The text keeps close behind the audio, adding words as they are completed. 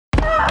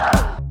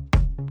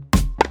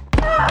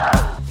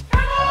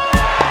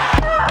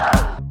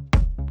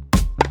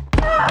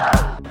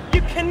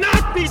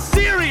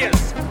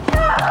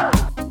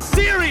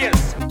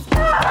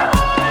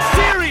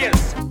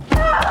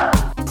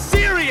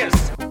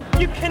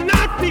You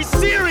cannot be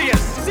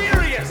serious.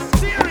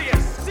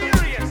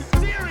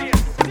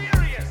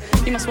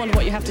 You must wonder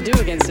what you have to do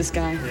against this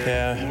guy.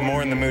 Yeah, I'm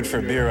more in the mood for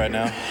a beer right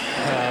now.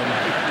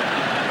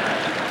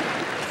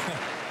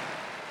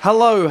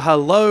 Hello.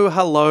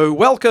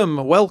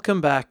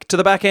 Welcome back to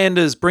the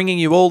Backenders, bringing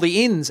you all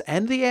the ins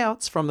and the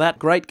outs from that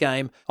great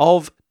game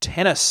of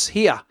tennis.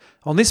 Here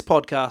on this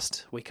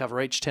podcast, we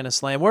cover each tennis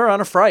slam. We're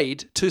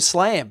unafraid to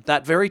slam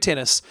that very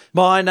tennis.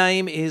 My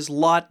name is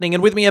Lightning,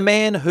 and with me a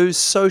man whose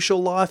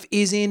social life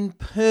is in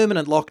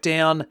permanent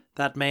lockdown.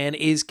 That man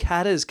is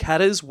Catters.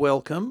 Catters,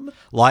 welcome.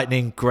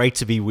 Lightning, great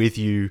to be with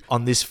you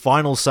on this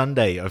final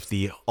Sunday of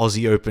the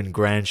Aussie Open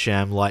Grand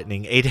Sham.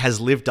 Lightning, it has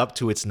lived up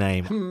to its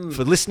name.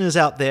 For listeners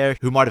out there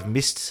who might have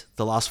missed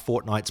the last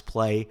fortnight's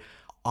play,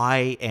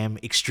 I am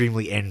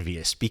extremely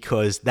envious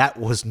because that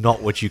was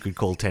not what you could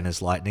call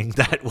tennis, Lightning.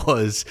 That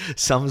was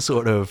some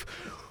sort of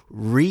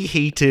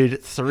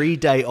reheated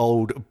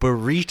 3-day-old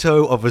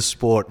burrito of a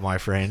sport, my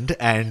friend,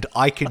 and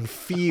I can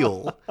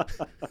feel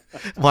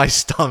my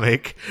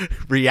stomach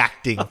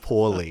reacting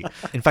poorly.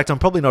 In fact, I'm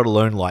probably not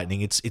alone,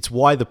 Lightning. It's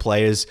why the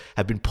players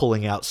have been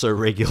pulling out so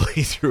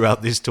regularly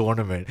throughout this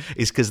tournament,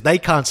 is because they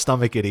can't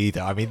stomach it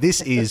either. I mean, this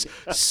is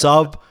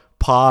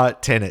subpar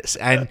tennis,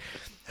 and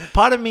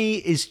part of me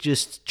is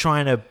just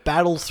trying to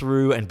battle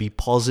through and be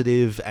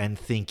positive and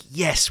think,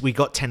 yes, we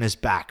got tennis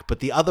back.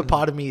 But the other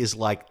part of me is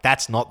like,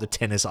 that's not the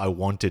tennis I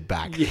wanted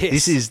back. Yes.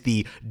 This is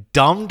the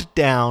dumbed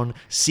down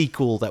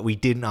sequel that we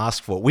didn't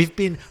ask for. We've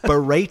been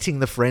berating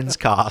the Friends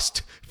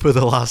cast for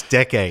the last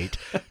decade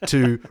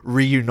to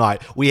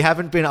reunite. We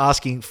haven't been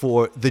asking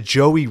for the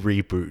Joey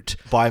reboot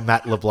by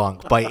Matt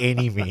LeBlanc by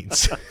any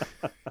means.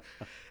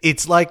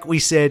 It's like we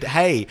said,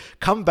 hey,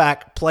 come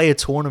back, play a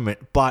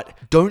tournament, but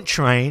don't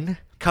train.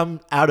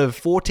 Come out of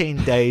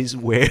 14 days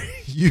where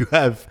you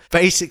have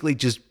basically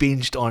just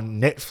binged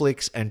on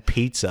Netflix and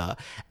pizza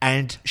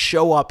and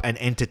show up and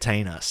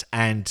entertain us.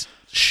 And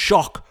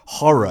shock,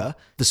 horror,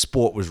 the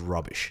sport was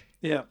rubbish.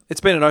 Yeah,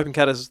 it's been an open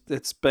cut.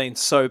 It's been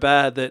so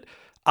bad that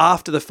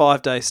after the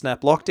 5-day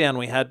snap lockdown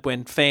we had,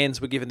 when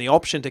fans were given the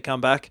option to come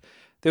back,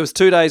 there was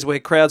 2 days where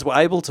crowds were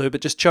able to, but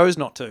just chose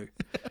not to.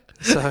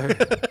 So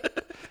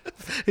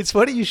it's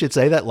funny you should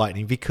say that,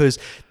 Lightning, because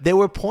there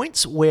were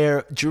points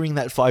where during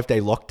that 5-day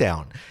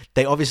lockdown,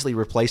 they obviously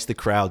replaced the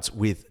crowds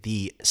with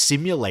the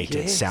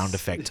simulated sound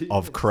effect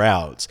of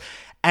crowds.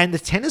 And the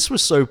tennis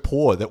was so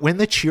poor that when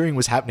the cheering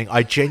was happening,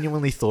 I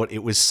genuinely thought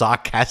it was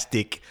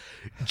sarcastic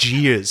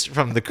jeers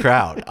from the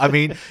crowd. I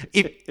mean,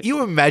 if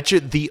you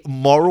imagine the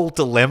moral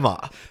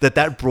dilemma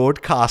that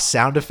broadcast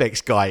sound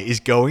effects guy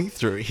is going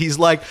through, he's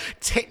like,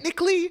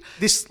 technically,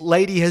 this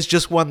lady has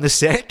just won the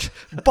set,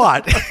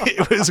 but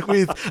it was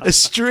with a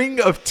string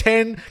of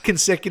 10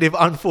 consecutive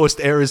unforced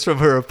errors from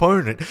her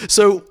opponent.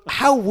 So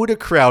how would a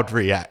crowd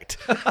react?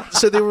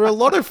 So there were a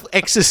lot of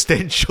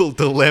existential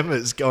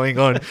dilemmas going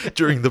on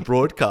during the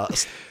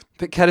broadcast.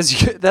 But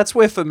Catters, that's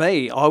where, for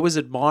me, I was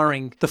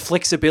admiring the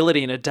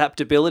flexibility and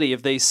adaptability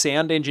of these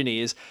sound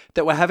engineers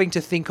that were having to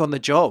think on the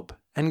job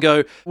and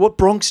go, what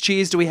Bronx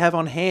cheers do we have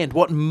on hand?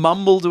 What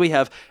mumble do we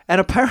have?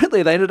 And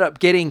apparently they ended up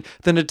getting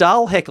the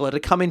Nadal heckler to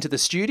come into the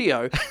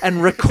studio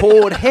and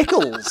record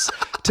heckles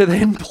to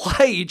then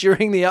play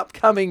during the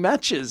upcoming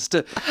matches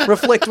to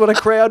reflect what a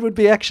crowd would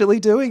be actually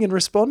doing and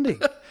responding.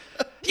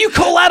 You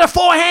call that a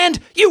forehand,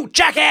 you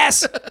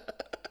jackass!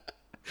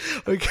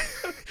 Okay.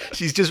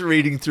 She's just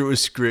reading through a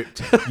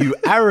script. You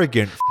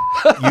arrogant,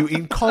 you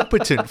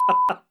incompetent,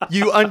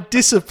 you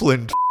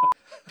undisciplined.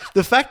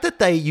 The fact that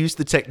they used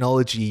the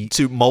technology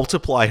to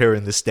multiply her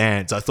in the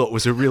stands, I thought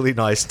was a really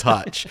nice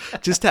touch.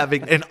 Just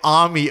having an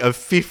army of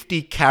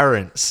 50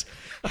 Karens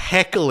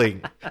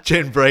heckling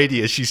Jen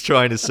Brady as she's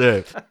trying to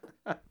serve.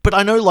 But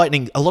I know,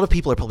 Lightning, a lot of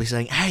people are probably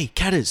saying, hey,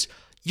 Catters,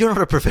 you're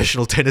not a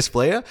professional tennis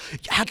player.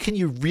 How can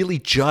you really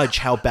judge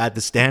how bad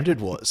the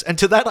standard was? And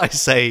to that I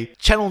say,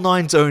 Channel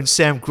 9's own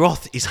Sam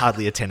Groth is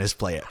hardly a tennis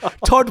player.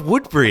 Todd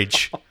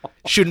Woodbridge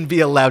shouldn't be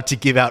allowed to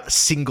give out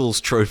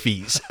singles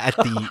trophies at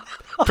the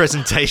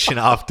presentation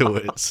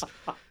afterwards.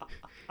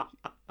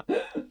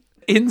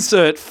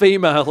 Insert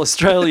female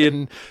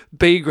Australian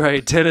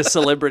B-grade tennis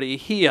celebrity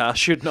here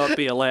should not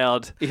be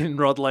allowed in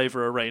Rod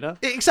Laver Arena.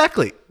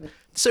 Exactly.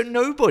 So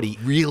nobody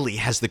really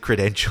has the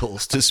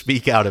credentials to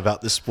speak out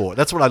about the sport.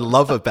 That's what I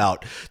love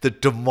about the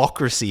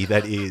democracy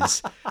that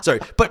is. Sorry,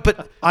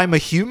 but I'm a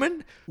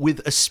human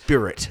with a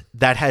spirit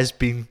that has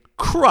been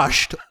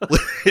crushed,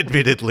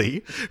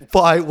 admittedly,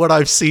 by what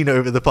I've seen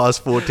over the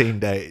past 14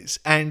 days.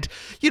 And,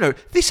 you know,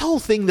 this whole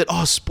thing that,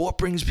 sport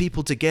brings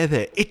people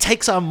together, it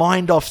takes our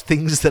mind off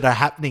things that are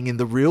happening in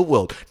the real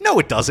world. No,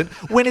 it doesn't.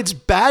 When it's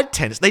bad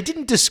tennis, they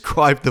didn't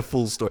describe the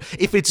full story.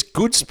 If it's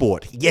good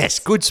sport, yes,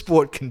 good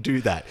sport can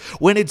do that.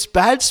 When it's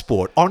bad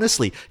sport,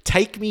 honestly,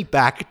 take me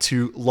back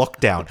to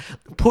lockdown.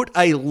 Put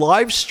a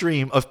live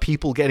stream of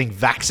people getting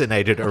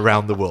vaccinated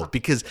around the world,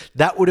 because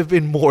that would have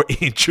been more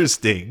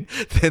interesting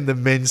than the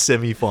men's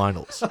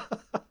semi-finals.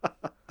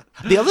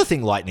 The other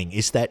thing, Lightning,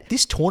 is that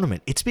this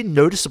tournament, it's been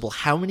noticeable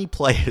how many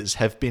players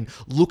have been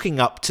looking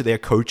up to their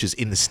coaches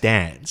in the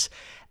stands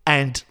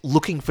and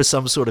looking for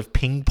some sort of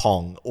ping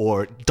pong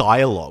or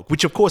dialogue,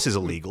 which of course is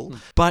illegal.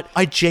 But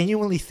I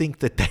genuinely think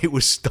that they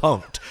were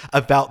stumped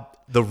about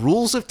the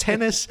rules of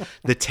tennis,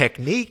 the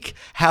technique,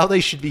 how they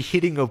should be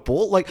hitting a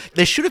ball. Like,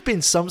 there should have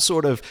been some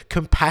sort of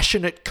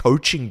compassionate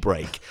coaching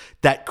break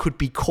that could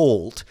be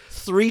called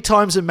 3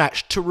 times a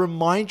match to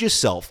remind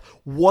yourself,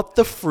 what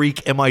the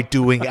freak am I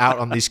doing out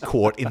on this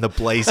court in the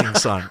blazing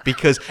sun?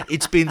 Because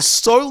it's been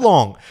so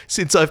long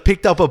since I've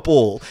picked up a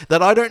ball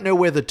that I don't know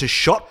whether to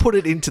shot put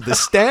it into the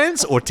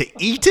stands or to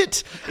eat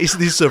it. Is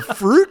this a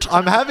fruit?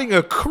 I'm having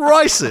a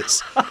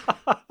crisis.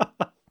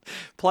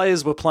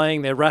 Players were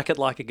playing their racket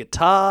like a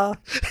guitar.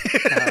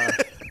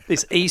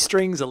 This E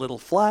string's a little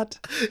flat.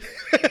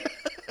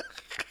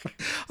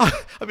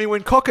 I mean,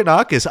 when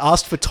Kokonakis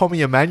asked for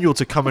Tommy Emmanuel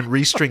to come and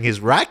restring his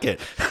racket,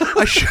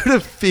 I should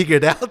have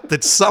figured out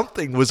that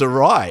something was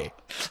awry.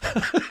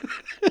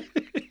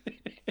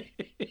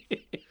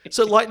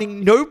 So,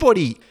 Lightning,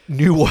 nobody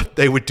knew what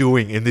they were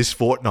doing in this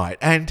fortnight.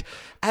 And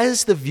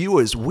as the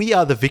viewers, we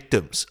are the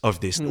victims of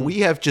this. We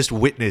have just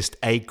witnessed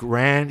a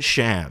grand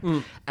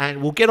sham.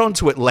 And we'll get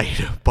onto it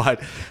later,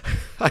 but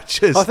I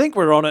think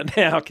we're on it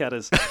now,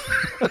 Catters.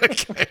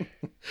 Okay.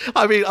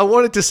 I mean, I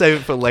wanted to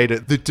save it for later.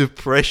 The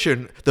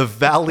depression, the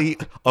valley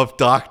of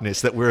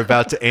darkness that we're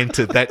about to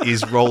enter, that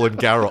is Roland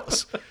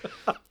Garros.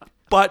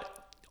 But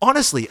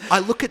honestly, I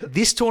look at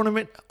this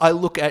tournament, I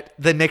look at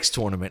the next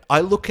tournament,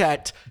 I look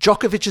at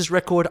Djokovic's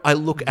record, I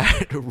look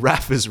at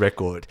Rafa's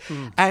record,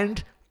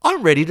 and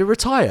I'm ready to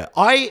retire.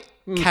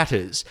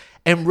 Catters,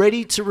 am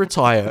ready to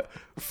retire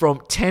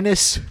from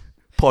tennis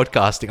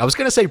podcasting. I was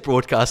going to say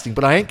broadcasting,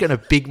 but I ain't going to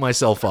big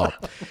myself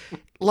up.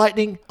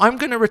 Lightning, I'm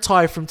going to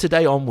retire from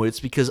today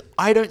onwards because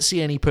I don't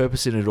see any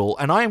purpose in it all,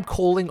 and I am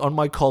calling on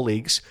my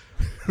colleagues,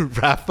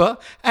 Rafa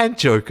and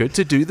Joker,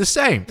 to do the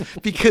same,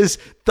 because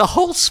the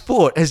whole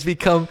sport has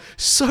become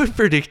so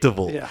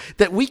predictable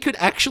that we could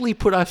actually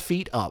put our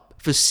feet up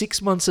for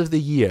 6 months of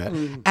the year,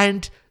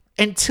 and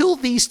until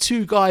these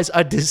two guys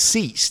are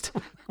deceased,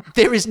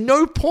 there is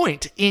no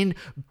point in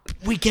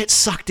we get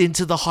sucked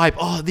into the hype.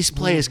 Oh, this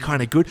player is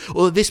kind of good,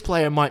 or this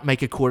player might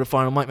make a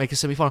quarterfinal, might make a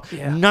semifinal.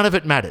 Yeah. None of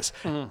it matters.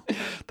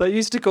 They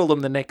used to call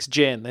them the next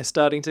gen. They're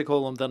starting to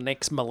call them the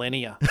next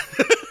millennia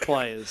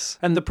players.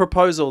 And the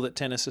proposal that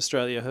Tennis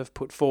Australia have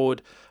put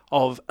forward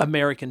of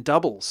American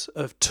doubles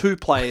of 2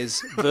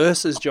 players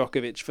versus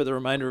Djokovic for the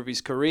remainder of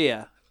his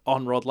career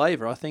on Rod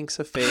Laver, I think is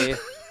a fair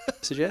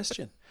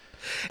suggestion.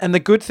 And the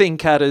good thing,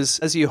 Kat, is,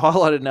 as you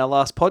highlighted in our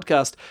last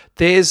podcast,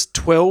 there's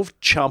 12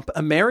 chump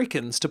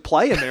Americans to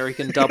play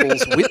American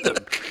doubles with them.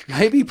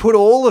 Maybe put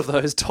all of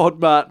those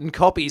Todd Martin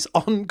copies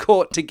on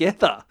court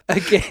together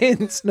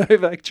against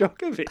Novak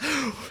Djokovic.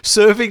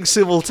 Serving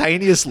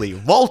simultaneously,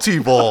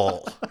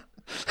 multi-ball.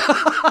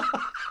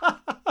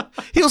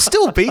 He'll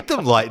still beat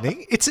them,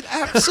 Lightning. It's an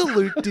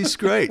absolute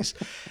disgrace.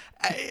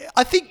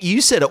 I think you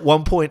said at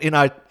one point in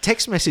our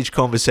text message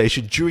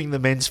conversation during the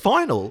men's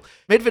final,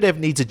 Medvedev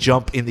needs a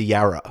jump in the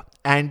Yarra.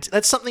 And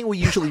that's something we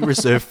usually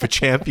reserve for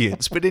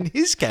champions. But in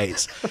his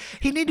case,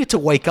 he needed to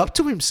wake up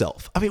to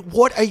himself. I mean,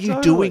 what are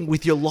you doing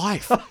with your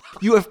life?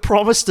 You have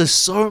promised us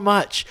so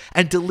much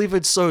and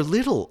delivered so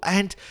little.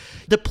 And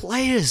the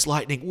players,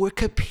 Lightning, were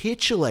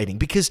capitulating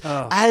because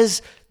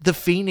as the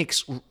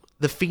phoenixes,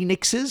 the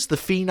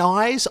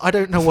phenais, I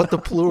don't know what the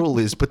plural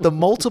is, but the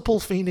multiple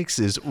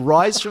phoenixes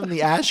rise from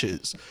the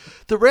ashes.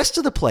 The rest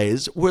of the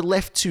players were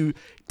left to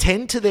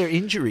tend to their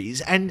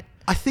injuries, and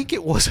I think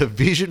it was a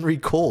visionary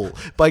call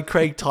by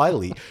Craig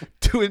Tiley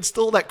to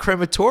install that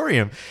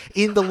crematorium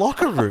in the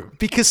locker room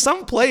because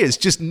some players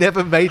just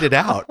never made it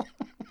out.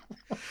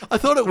 I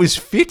thought it was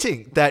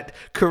fitting that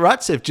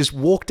Karatsev just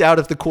walked out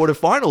of the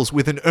quarterfinals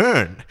with an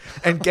urn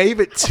and gave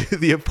it to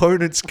the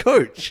opponent's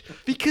coach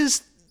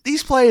because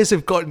these players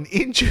have gotten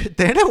injured.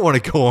 They don't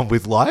want to go on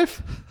with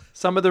life.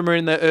 Some of them are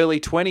in their early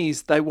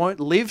 20s. They won't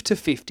live to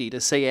 50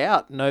 to see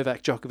out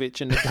Novak Djokovic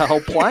and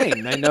Nadal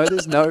playing. They know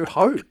there's no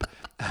hope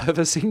of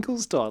a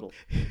singles title.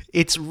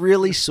 It's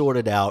really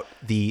sorted out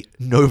the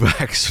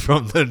Novaks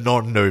from the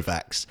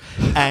non-Novaks.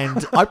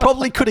 And I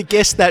probably could have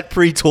guessed that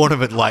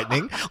pre-tournament,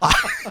 Lightning.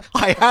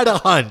 I had a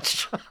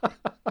hunch.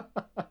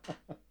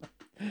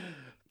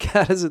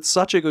 Catters, it's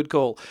such a good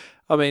call.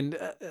 I mean,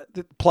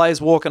 the players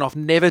walking off,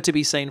 never to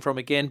be seen from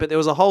again, but there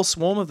was a whole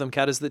swarm of them,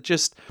 Catters, that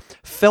just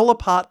fell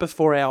apart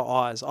before our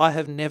eyes. I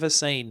have never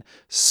seen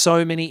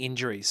so many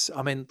injuries.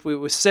 I mean, we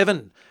were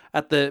 7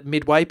 at the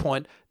midway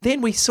point. Then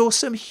we saw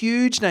some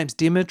huge names,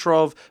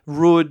 Dimitrov,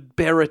 Ruud,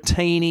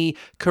 Berrettini,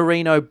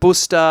 Carino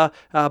Busta,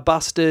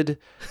 busted.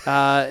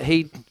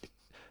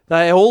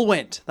 They all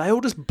went. They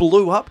all just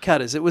blew up,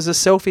 Catters. It was a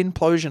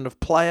self-implosion of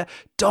player.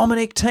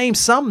 Dominic Thiem,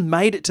 some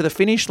made it to the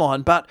finish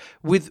line, but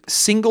with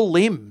single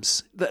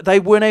limbs.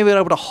 They weren't even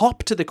able to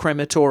hop to the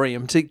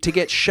crematorium to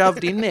get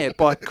shoved in there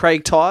by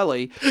Craig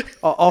Tiley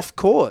off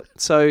court.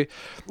 So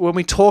when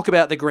we talk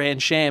about the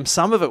Grand Sham,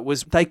 some of it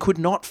was they could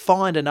not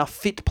find enough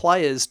fit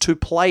players to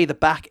play the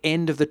back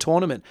end of the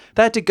tournament.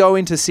 They had to go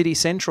into City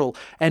Central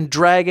and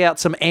drag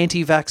out some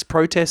anti-vax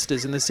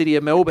protesters in the city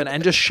of Melbourne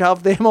and just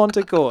shove them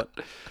onto court.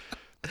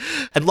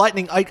 And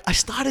Lightning, I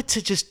started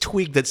to just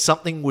twig that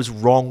something was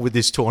wrong with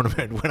this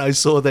tournament when I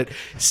saw that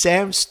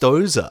Sam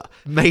Stosur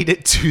made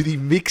it to the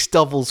mixed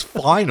doubles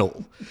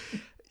final.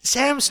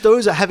 Sam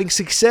Stosur having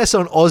success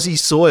on Aussie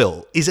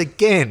soil is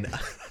again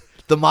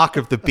the mark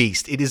of the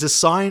beast. It is a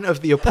sign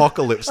of the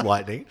apocalypse,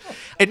 Lightning.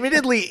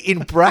 Admittedly, in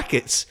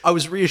brackets, I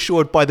was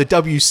reassured by the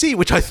WC,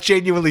 which I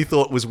genuinely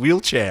thought was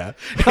wheelchair,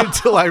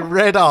 until I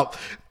read up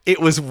it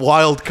was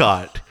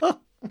wildcard.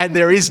 And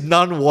there is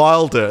none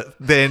wilder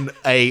than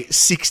a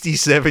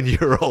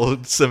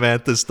 67-year-old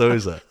Samantha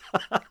Stosur.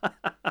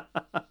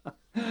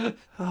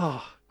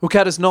 Well,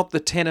 Kat, is not the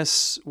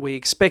tennis we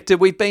expected.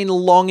 We've been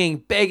longing,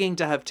 begging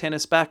to have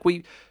tennis back.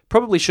 We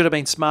probably should have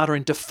been smarter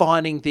in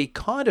defining the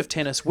kind of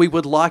tennis we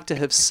would like to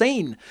have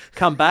seen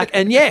come back.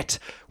 And yet,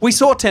 we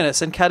saw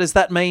tennis. And Kat,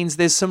 that means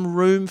there's some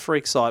room for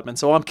excitement.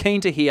 So I'm keen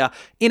to hear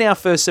in our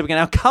first segment,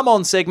 our Come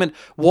On segment,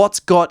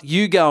 what's got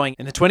you going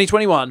in the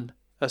 2021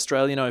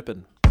 Australian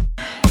Open?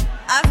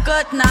 I've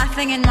got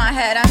nothing in my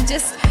head. I'm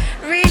just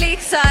really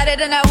excited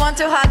and I want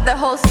to hug the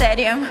whole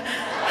stadium.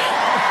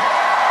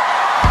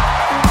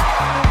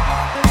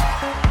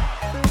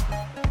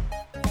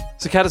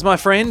 So, Kat, my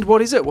friend,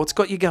 what is it? What's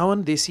got you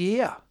going this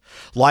year?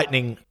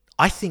 Lightning,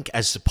 I think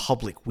as the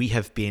public, we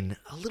have been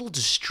a little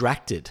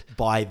distracted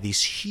by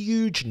this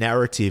huge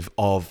narrative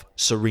of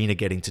Serena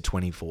getting to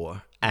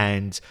 24.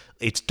 And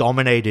it's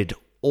dominated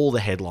all the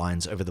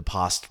headlines over the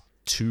past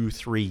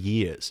 2-3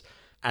 years.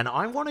 And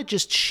I want to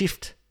just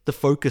shift the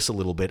focus a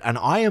little bit, and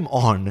I am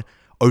on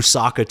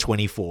Osaka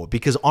 24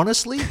 because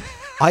honestly,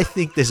 I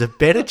think there's a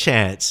better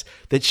chance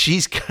that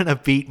she's going to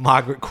beat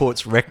Margaret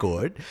Court's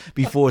record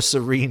before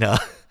Serena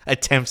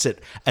attempts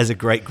it as a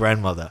great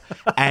grandmother.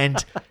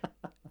 And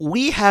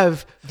we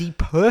have the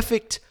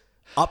perfect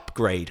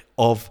upgrade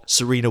of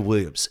Serena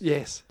Williams.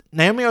 Yes.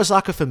 Naomi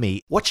Osaka, for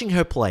me, watching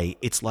her play,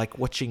 it's like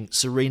watching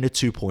Serena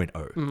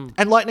 2.0.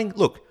 And Lightning,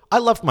 look, I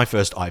loved my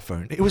first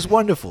iPhone. It was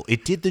wonderful.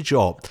 It did the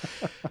job.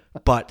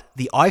 But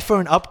the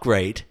iPhone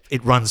upgrade,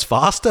 it runs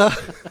faster.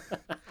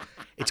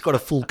 It's got a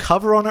full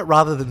cover on it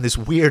rather than this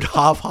weird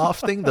half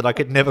thing that I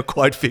could never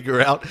quite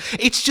figure out.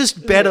 It's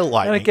just better,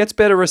 Lightning. And it gets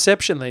better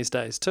reception these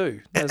days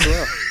too, as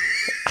well.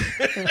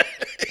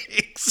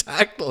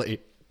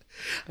 Exactly.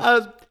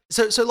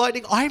 So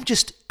Lightning, I'm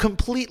just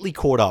completely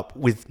caught up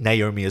with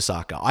Naomi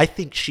Osaka. I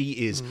think she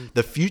is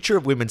the future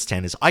of women's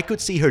tennis. I could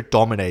see her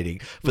dominating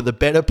for the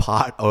better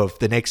part of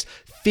the next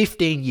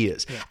 15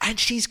 years. Yeah. And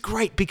she's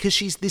great because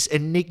she's this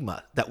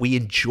enigma that we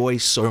enjoy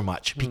so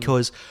much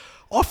because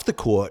off the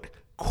court,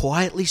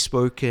 quietly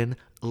spoken,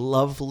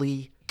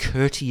 lovely,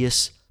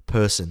 courteous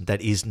person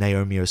that is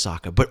Naomi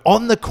Osaka. But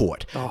on the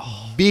court,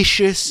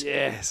 vicious,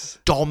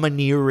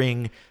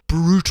 domineering,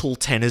 brutal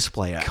tennis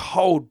player.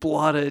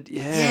 Cold-blooded,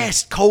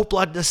 Yes,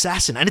 cold-blooded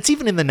assassin. And it's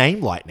even in the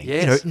name, Lightning.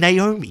 Yes. You know,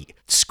 Naomi,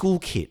 school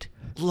kid,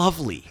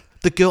 lovely,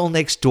 the girl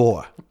next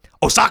door,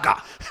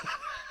 Osaka,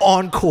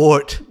 on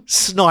court,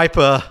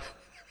 sniper,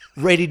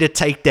 ready to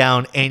take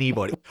down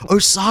anybody.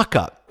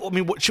 Osaka. I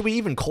mean, what should we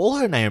even call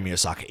her Naomi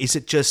Osaka? Is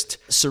it just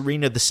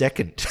Serena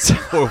II?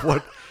 Or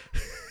what?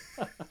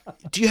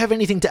 Do you have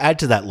anything to add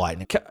to that,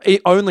 Lightning?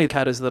 Only,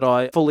 Kat, is that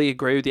I fully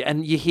agree with you.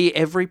 And you hear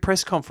every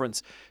press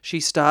conference, she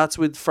starts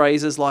with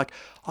phrases like,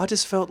 I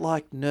just felt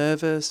like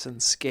nervous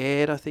and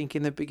scared, I think,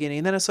 in the beginning.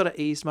 And then I sort of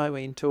eased my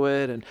way into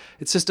it. And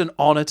it's just an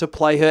honour to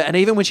play her. And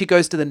even when she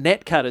goes to the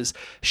net cutters,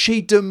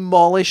 she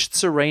demolished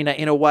Serena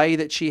in a way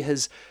that she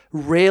has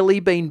rarely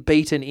been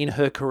beaten in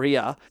her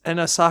career. And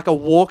Osaka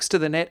walks to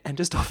the net and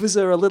just offers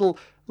her a little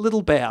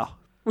bow,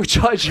 which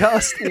I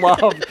just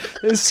love.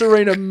 There's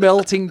Serena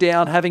melting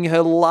down, having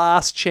her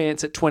last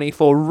chance at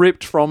 24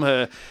 ripped from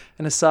her.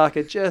 And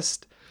Osaka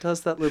just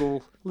does that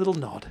little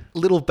nod.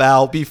 Little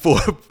bow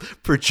before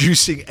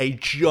producing a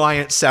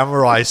giant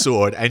samurai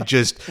sword and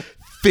just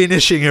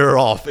finishing her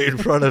off in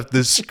front of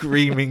the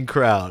screaming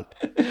crowd.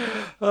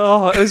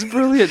 Oh, it was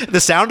brilliant. The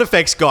sound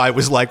effects guy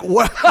was like,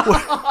 what?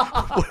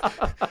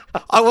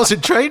 I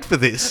wasn't trained for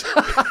this.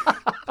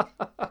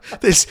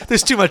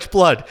 There's too much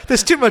blood.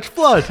 There's too much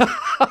blood.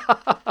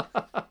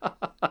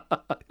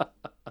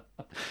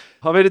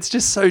 I mean, it's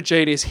just so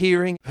genius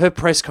hearing her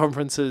press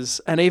conferences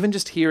and even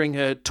just hearing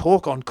her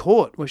talk on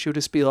court where she'll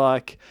just be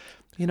like,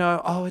 you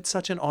know, oh, it's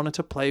such an honour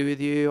to play with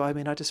you. I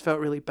mean, I just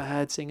felt really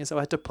bad seeing as I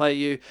had to play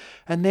you.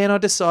 And then I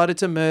decided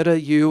to murder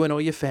you and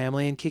all your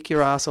family and kick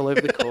your ass all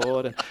over the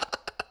court. And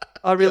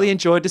I really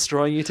enjoyed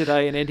destroying you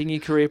today and ending your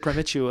career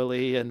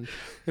prematurely. And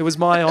it was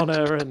my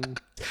honour.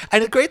 And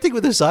the great thing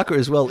with Osaka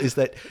as well is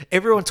that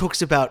everyone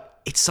talks about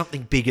it's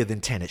something bigger than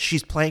tennis.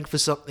 She's playing for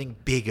something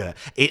bigger.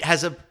 It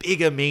has a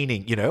bigger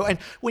meaning, you know? And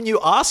when you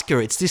ask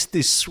her, it's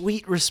this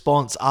sweet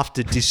response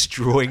after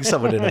destroying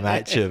someone in a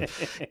match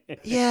of,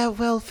 yeah,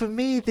 well, for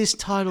me, this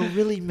title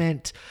really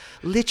meant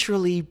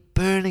literally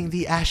burning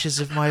the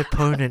ashes of my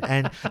opponent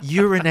and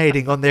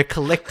urinating on their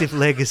collective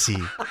legacy.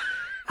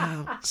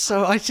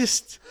 So I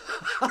just...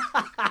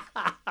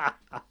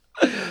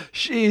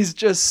 She's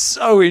just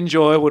so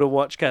enjoyable to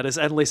watch,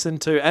 Caddis, and listen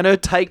to. And her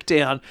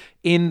takedown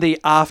in the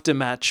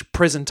aftermatch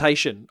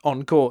presentation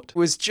on court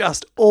was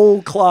just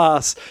all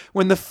class.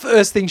 When the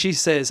first thing she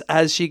says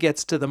as she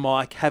gets to the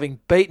mic, having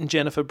beaten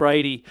Jennifer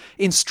Brady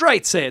in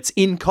straight sets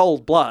in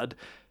cold blood,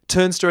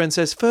 turns to her and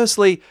says,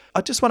 firstly,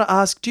 I just want to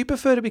ask, do you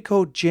prefer to be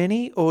called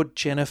Jenny or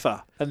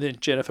Jennifer? And then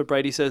Jennifer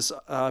Brady says,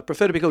 I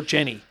prefer to be called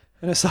Jenny.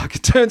 And Osaka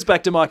turns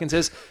back to Mike and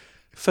says,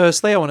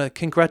 firstly, I want to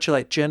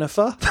congratulate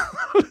Jennifer.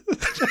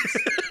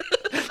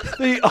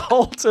 The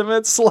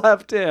ultimate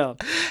slap down.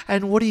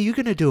 And what are you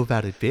going to do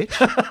about it, bitch?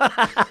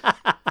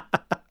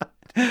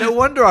 No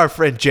wonder our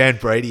friend Jan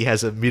Brady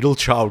has a middle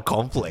child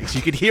complex.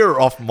 You could hear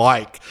her off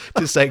mic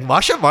just saying,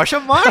 Masha, Masha,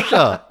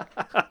 Masha.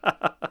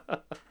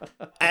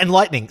 And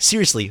Lightning,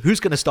 seriously, who's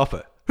going to stop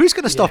her? Who's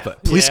going to stop her?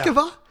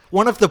 Pliskova? Yeah.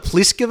 One of the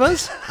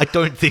Pliskivas? I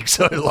don't think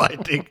so,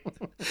 Lightning.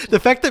 The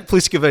fact that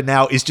Pliskova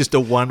now is just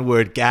a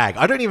one-word gag,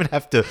 I don't even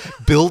have to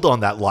build on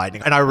that,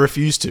 Lightning, and I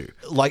refuse to,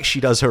 like she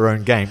does her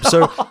own game.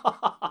 So,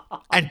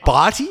 and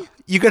Barty?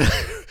 You're going to,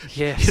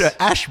 yes.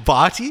 Ash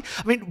Barty?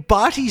 I mean,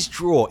 Barty's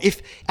draw,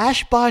 if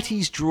Ash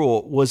Barty's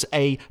draw was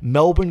a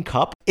Melbourne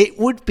Cup, it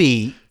would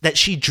be that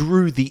she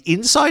drew the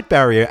inside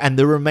barrier and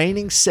the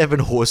remaining 7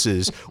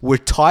 horses were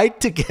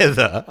tied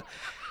together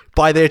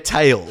by their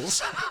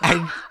tails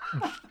and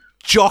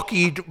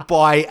jockeyed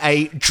by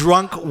a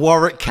drunk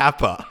Warwick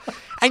Kappa.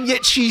 And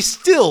yet she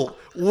still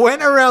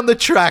went around the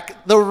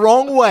track the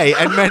wrong way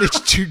and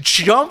managed to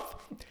jump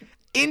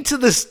into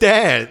the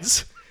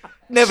stands,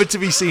 never to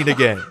be seen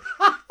again.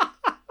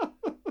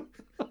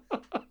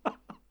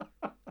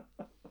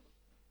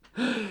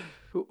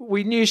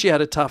 We knew she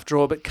had a tough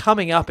draw, but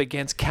coming up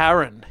against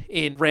Karen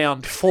in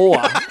round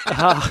 4...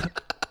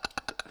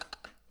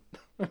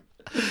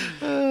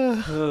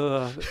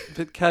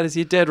 but Caddis,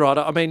 you're dead right.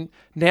 I mean,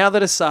 now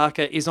that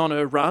Osaka is on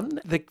her run,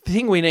 the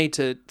thing we need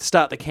to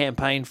start the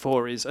campaign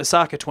for is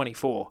Osaka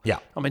 24. Yeah.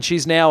 I mean,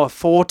 she's now a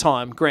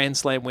 4-time Grand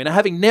Slam winner,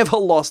 having never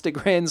lost a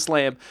Grand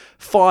Slam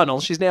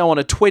final. She's now on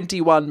a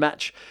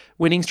 21-match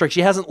winning streak.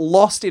 She hasn't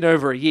lost in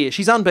over a year.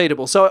 She's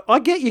unbeatable. So I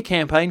get your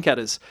campaign,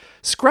 Caddis.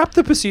 Scrap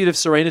the pursuit of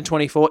Serena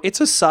 24. It's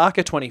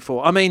Osaka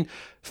 24. I mean,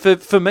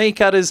 for me,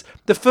 Caddis,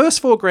 the first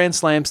 4 Grand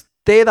Slams,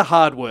 they're the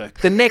hard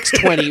work. The next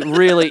 20,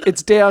 really,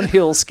 it's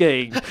downhill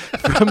skiing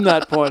from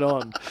that point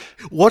on.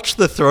 Watch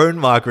the throne,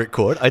 Margaret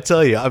Court. I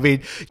tell you, I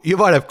mean, you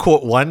might have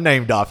Court 1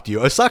 named after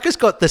you. Osaka's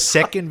got the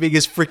second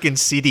biggest freaking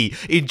city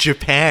in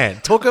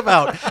Japan. Talk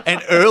about an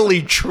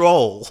early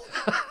troll.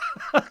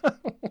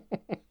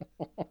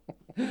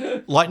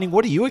 Lightning,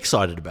 what are you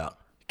excited about?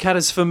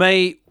 Caddis, for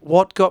me,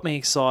 what got me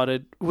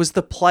excited was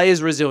the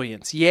players'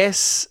 resilience.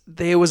 Yes,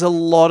 there was a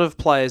lot of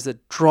players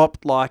that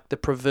dropped like the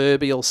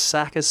proverbial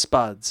sack of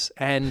spuds.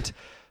 And,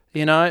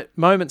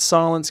 moment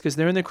silence because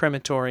they're in the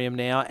crematorium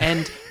now.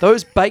 And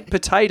those baked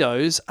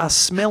potatoes are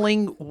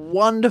smelling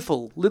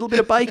wonderful. Little bit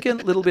of bacon,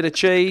 little bit of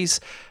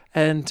cheese,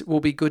 and we'll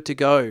be good to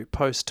go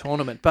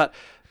post-tournament. But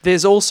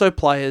there's also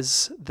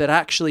players that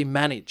actually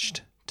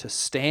managed to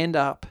stand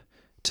up,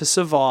 to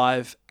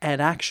survive,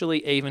 and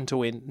actually even to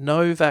win.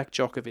 Novak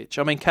Djokovic.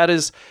 I mean,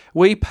 Caddis,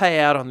 we pay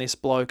out on this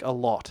bloke a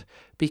lot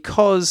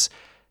because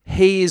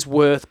he is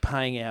worth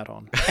paying out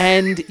on.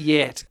 And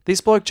yet, this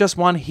bloke just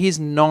won his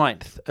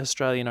 9th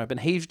Australian Open.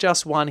 He's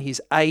just won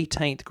his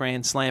 18th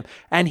Grand Slam,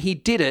 and he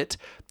did it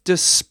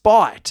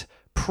despite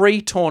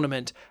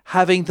pre-tournament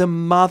having the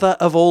mother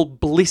of all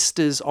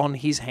blisters on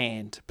his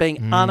hand, being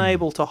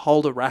unable to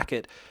hold a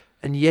racket.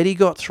 And yet he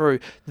got through.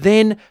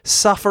 Then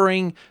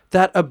suffering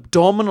that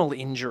abdominal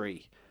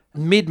injury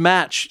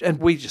mid-match, and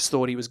we just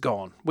thought he was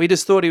gone.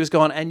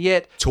 And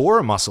yet... Tore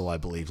a muscle, I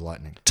believe,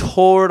 Lightning.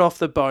 Tore it off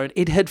the bone.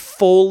 It had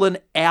fallen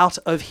out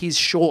of his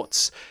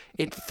shorts.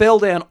 It fell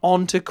down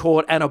onto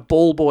court, and a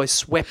ball boy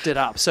swept it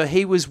up. So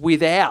he was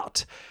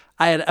without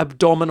an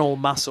abdominal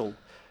muscle.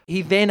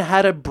 He then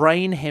had a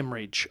brain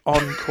hemorrhage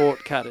on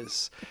court,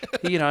 Cutters.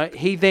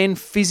 He then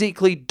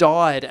physically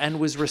died and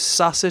was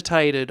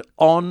resuscitated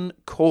on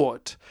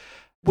court.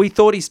 We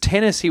thought his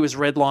tennis he was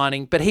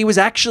redlining, but he was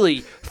actually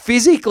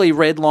physically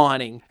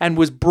redlining and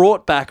was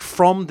brought back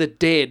from the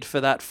dead for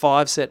that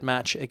 5-set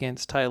match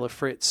against Taylor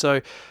Fritz.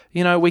 So,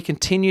 we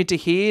continued to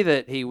hear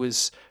that he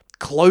was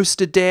close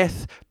to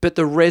death, but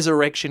the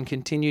resurrection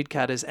continued,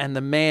 Cutters, and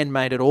the man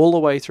made it all the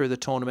way through the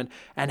tournament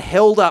and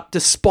held up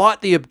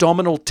despite the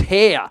abdominal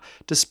tear,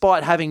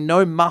 despite having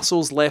no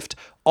muscles left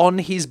on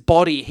his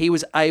body. He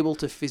was able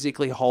to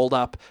physically hold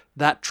up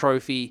that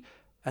trophy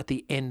at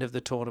the end of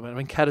the tournament. I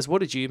mean, Cutters,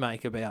 what did you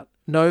make about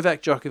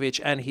Novak Djokovic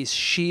and his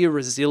sheer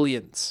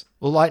resilience?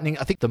 Well, Lightning,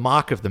 I think the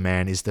mark of the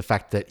man is the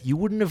fact that you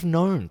wouldn't have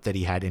known that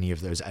he had any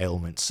of those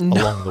ailments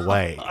along the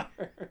way.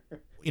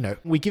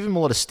 We give him a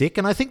lot of stick,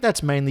 and I think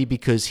that's mainly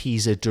because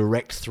he's a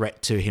direct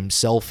threat to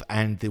himself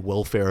and the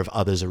welfare of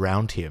others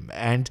around him.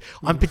 And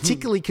I'm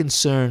particularly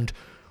concerned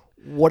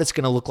what it's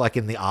going to look like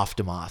in the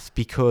aftermath,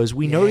 because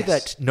we know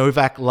that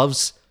Novak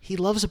loves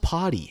a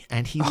party,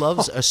 and he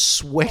loves a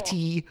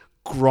sweaty,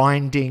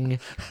 grinding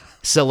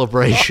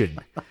celebration.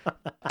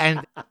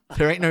 And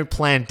there ain't no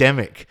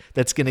plandemic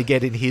that's going to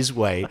get in his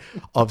way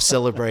of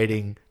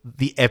celebrating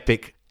the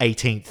epic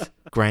 18th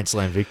Grand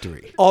Slam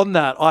victory. On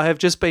that, I have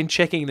just been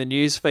checking the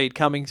news feed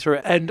coming through,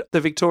 and the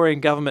Victorian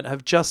government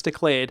have just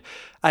declared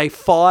a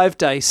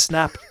 5-day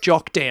snap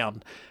jock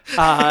down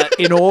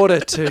in order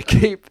to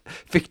keep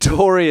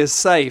Victoria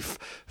safe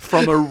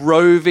from a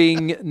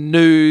roving,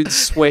 nude,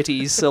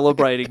 sweaty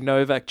celebrating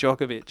Novak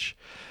Djokovic.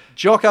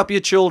 Jock up your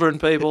children,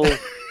 people.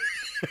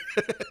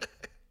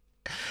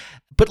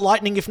 But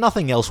Lightning, if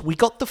nothing else, we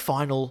got the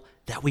final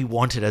that we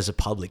wanted as a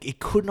public. It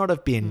could not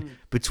have been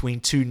between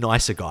two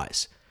nicer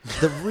guys.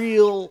 The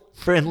real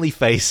friendly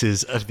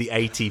faces of the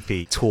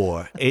ATP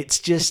Tour. It's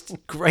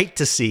just great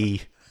to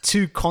see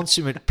two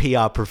consummate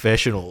PR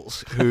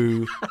professionals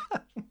who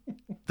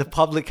the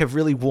public have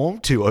really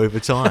warmed to over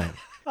time.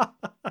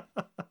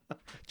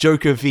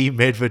 Joker v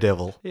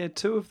Medvedev. Yeah,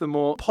 two of the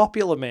more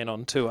popular men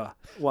on tour,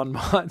 one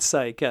might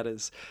say,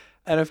 Catters.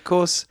 And of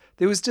course,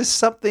 there was just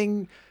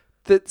something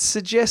that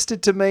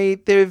suggested to me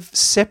they've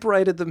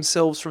separated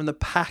themselves from the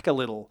pack a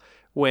little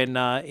when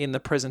in the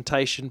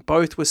presentation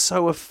both were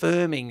so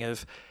affirming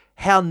of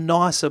how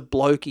nice a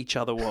bloke each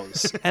other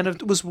was. And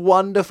it was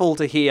wonderful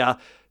to hear,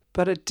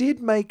 but it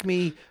did make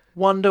me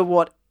wonder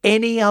what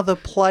any other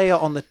player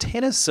on the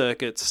tennis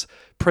circuit's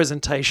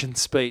presentation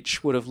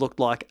speech would have looked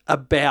like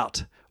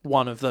about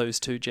one of those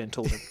two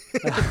gentlemen.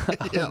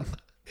 Yeah.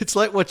 It's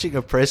like watching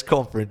a press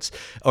conference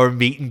or a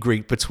meet and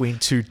greet between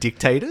two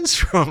dictators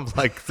from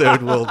like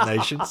third world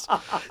nations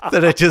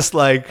that are just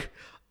like,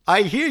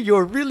 I hear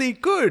you're really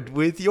good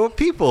with your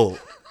people.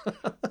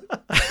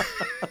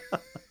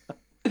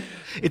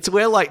 It's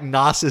where like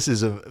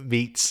narcissism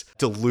meets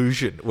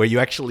delusion, where you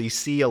actually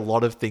see a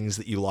lot of things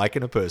that you like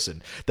in a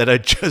person that are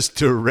just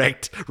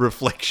direct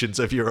reflections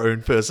of your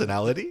own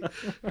personality.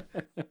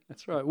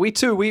 That's right. We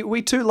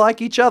too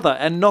like each other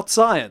and not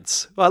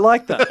science. I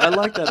like that. I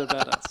like that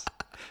about us.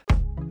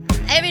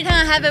 Every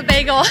time I have a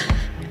bagel,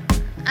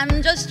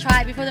 I'm just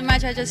trying before the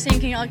match. I'm just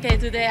thinking, okay,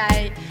 today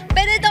I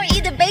better don't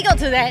eat the bagel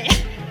today.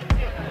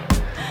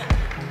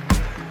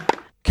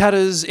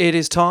 Catters, it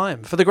is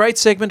time for the great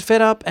segment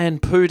Fed Up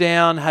and Poo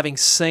Down. Having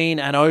seen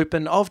an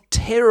Open of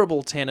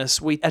terrible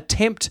tennis, we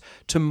attempt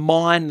to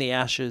mine the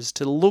ashes,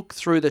 to look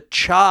through the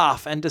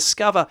chaff and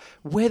discover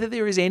whether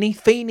there is any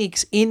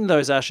phoenix in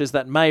those ashes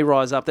that may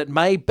rise up, that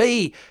may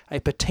be a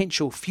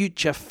potential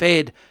future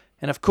Fed.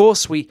 And of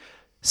course, we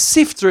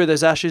sift through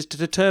those ashes to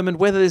determine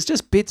whether there's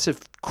just bits of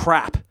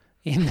crap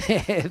in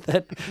there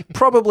that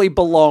probably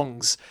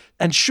belongs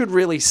and should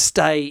really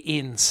stay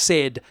in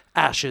said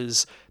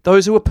ashes.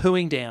 Those who are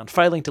pooing down,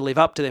 failing to live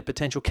up to their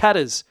potential.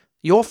 Catters,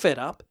 you're fed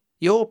up,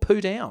 you're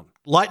poo down.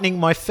 Lightning,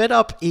 my fed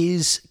up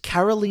is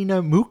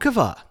Karolina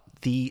Muchova,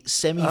 the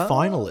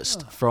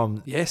semi-finalist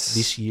from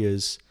this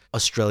year's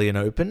Australian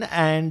Open,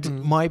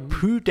 and my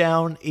poo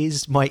down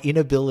is my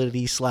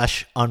inability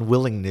 /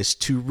 unwillingness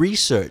to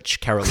research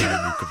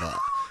Karolina Muchova.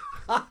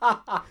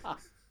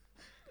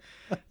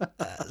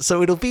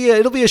 So it'll be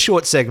a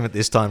short segment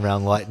this time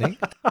round, Lightning.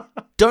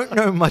 Don't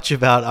know much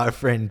about our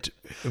friend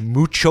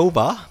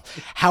Muchova.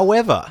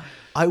 However,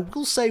 I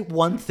will say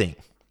one thing.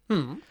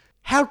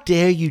 How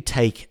dare you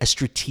take a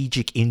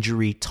strategic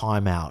injury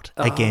timeout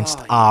against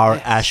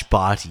Ash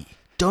Barty?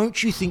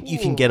 Don't you think you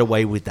can get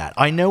away with that?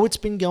 I know it's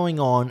been going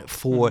on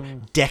for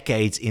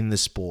decades in the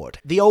sport.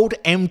 The old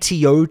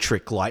MTO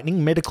trick,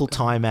 Lightning, medical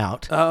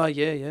timeout. Oh,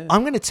 yeah.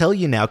 I'm going to tell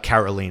you now,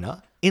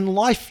 Karolina. In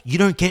life, you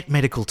don't get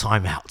medical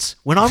timeouts.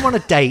 When I'm on a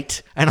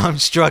date and I'm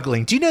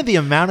struggling, do you know the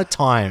amount of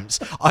times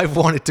I've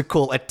wanted to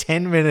call a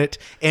 10-minute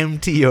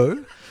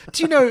MTO?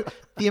 Do you know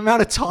the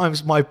amount of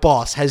times my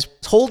boss has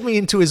called me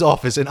into his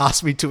office and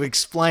asked me to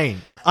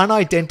explain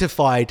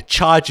unidentified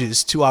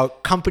charges to our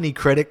company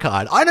credit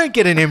card? I don't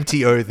get an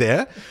MTO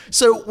there.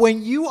 So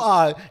when you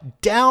are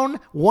down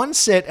one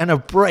set and a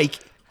break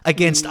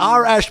against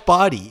Ash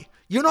Barty,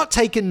 you're not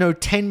taking no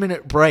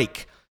 10-minute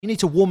break. You need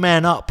to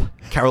woman up,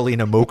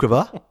 Karolina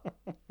Muchova.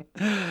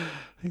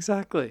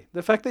 Exactly.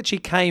 The fact that she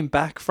came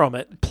back from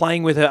it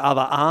playing with her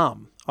other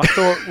arm, I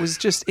thought was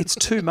just, it's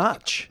too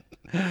much.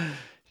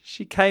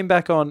 She came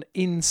back on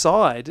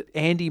inside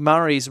Andy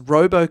Murray's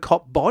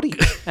RoboCop body.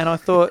 And I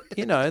thought,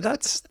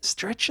 that's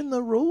stretching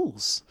the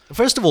rules.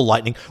 First of all,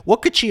 Lightning,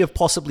 what could she have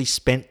possibly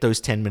spent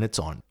those 10 minutes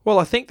on? Well,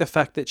 I think the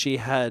fact that she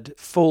had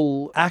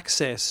full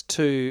access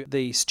to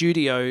the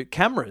studio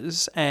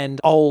cameras and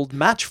old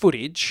match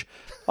footage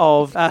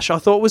of Ash, I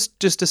thought was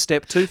just a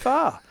step too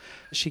far.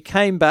 She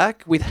came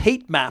back with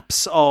heat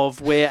maps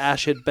of where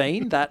Ash had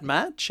been that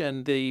match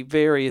and the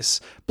various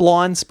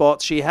blind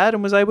spots she had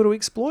and was able to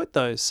exploit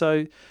those.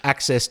 So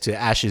access to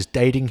Ash's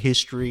dating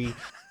history,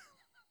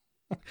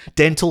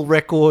 dental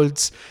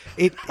records.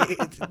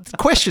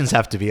 Questions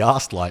have to be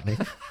asked, Lightning.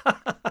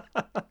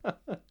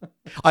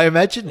 I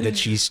imagine that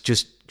she's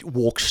just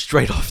walked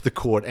straight off the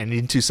court and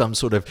into some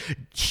sort of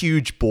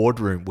huge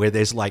boardroom where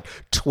there's like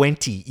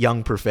 20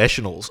 young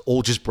professionals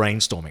all just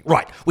brainstorming.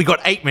 Right, we got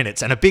 8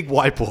 minutes and a big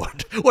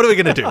whiteboard. What are we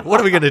going to do?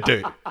 What are we going to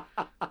do?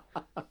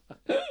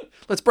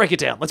 Let's break it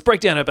down. Let's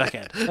break down her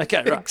backhand. Okay,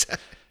 right. Exactly.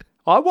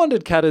 I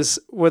wondered, Catters,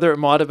 whether it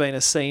might have been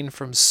a scene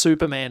from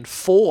Superman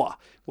 4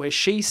 where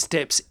she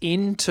steps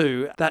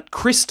into that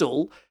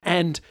crystal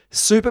and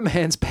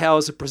Superman's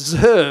powers are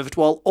preserved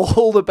while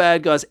all the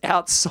bad guys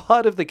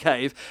outside of the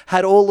cave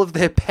had all of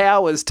their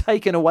powers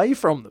taken away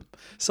from them.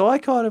 So I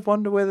kind of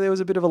wonder whether there was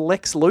a bit of a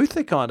Lex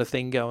Luthor kind of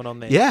thing going on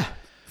there. Yeah.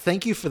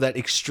 Thank you for that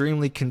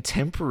extremely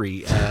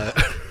contemporary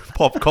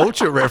pop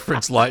culture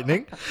reference,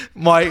 Lightning.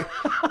 My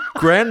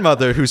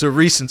grandmother, who's a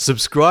recent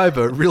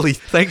subscriber, really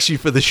thanks you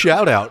for the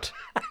shout out.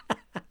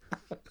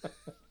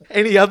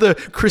 Any other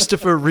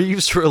Christopher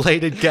Reeves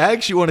related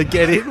gags you want to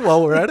get in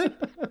while we're at it?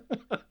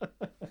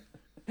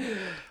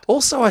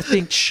 Also, I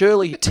think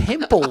Shirley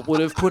Temple would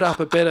have put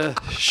up a better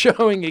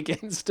showing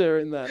against her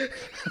in that.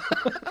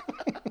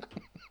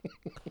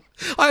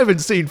 I haven't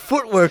seen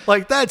footwork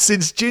like that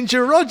since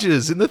Ginger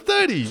Rogers in the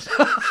 30s.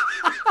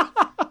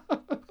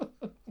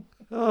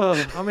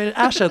 Oh, I mean,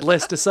 Ash had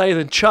less to say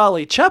than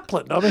Charlie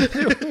Chaplin. I mean,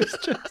 it was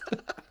just...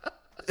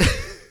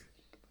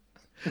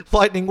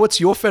 Lightning, what's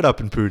your fed up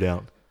and poo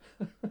down?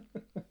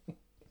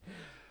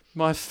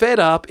 My fed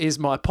up is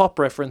my pop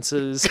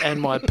references, and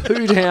my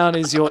poo down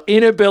is your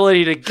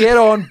inability to get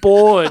on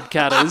board,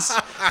 Catters.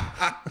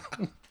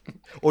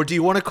 Or do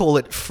you want to call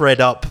it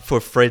Fred up for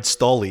Fred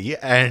Stolle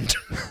and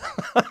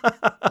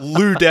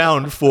Lou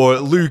down for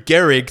Lou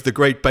Gehrig, the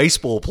great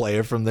baseball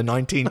player from the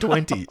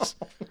 1920s?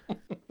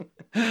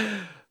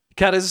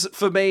 Catters,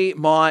 for me,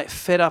 my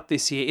fed up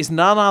this year is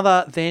none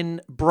other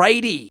than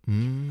Brady.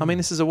 I mean,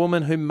 this is a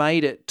woman who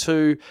made it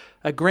to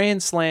a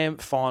Grand Slam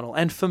final.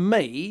 And for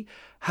me,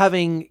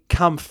 having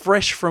come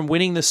fresh from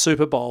winning the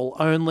Super Bowl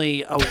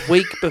only a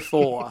week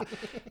before,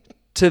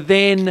 to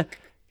then,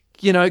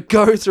 you know,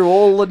 go through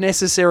all the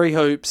necessary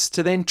hoops,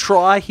 to then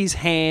try his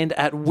hand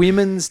at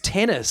women's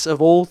tennis,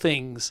 of all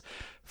things,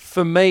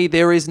 for me,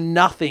 there is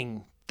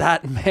nothing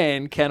that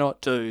man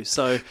cannot do.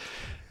 So,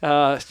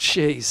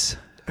 jeez.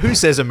 Who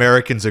says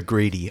Americans are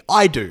greedy?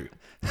 I do.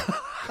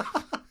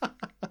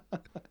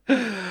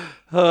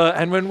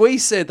 And when we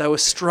said they were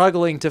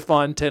struggling to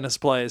find tennis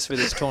players for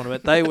this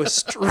tournament, they were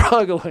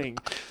struggling.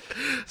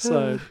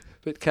 So,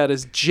 but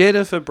Catters,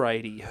 Jennifer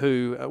Brady,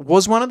 who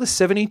was one of the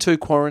 72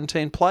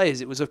 quarantine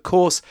players. It was, of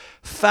course,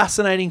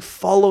 fascinating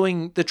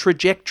following the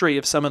trajectory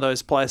of some of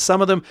those players.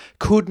 Some of them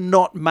could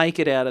not make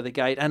it out of the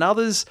gate, and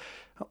others,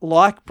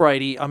 like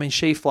Brady, I mean,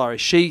 she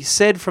flourished. She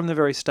said from the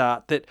very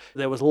start that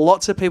there was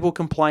lots of people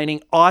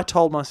complaining. I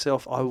told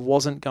myself I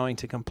wasn't going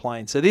to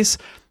complain. So this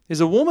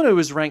is a woman who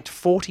was ranked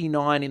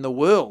 49 in the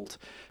world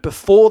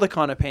before the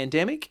kind of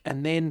pandemic.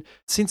 And then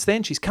since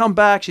then, she's come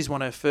back. She's won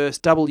her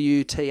first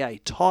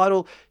WTA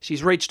title.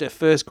 She's reached her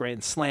first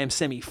Grand Slam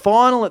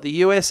semi-final at the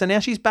US. And now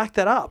she's backed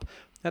that up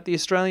at the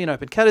Australian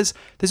Open. Catters,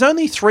 there's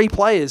only 3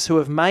 players who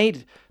have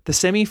made the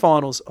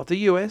semi-finals of the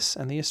US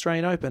and the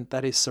Australian Open.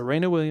 That is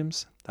Serena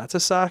Williams, that's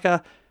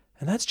Osaka,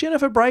 and that's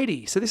Jennifer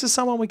Brady. So this is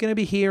someone we're going to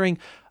be hearing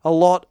a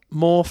lot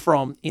more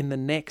from in the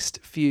next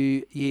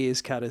few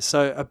years, Catters.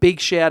 So a big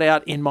shout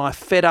out in my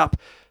fed up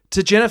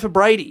to Jennifer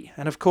Brady.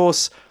 And of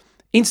course,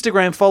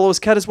 Instagram followers,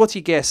 Catters, what's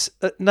your guess?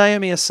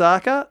 Naomi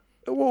Osaka,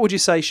 what would you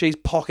say she's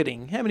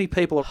pocketing? How many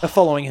people are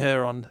following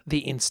her on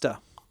the Insta?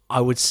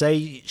 I would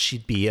say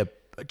she'd be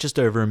just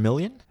over 1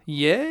 million.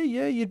 Yeah,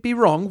 you'd be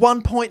wrong.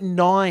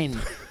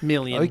 1.9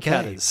 million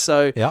Catters.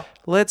 So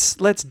let's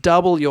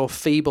double your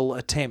feeble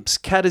attempts.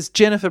 Catters,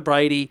 Jennifer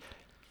Brady,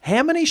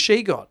 how many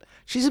she got?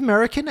 She's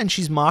American and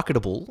she's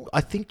marketable. I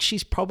think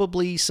she's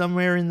probably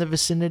somewhere in the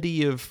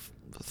vicinity of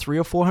 300,000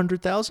 or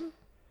 400,000.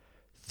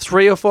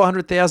 300,000 or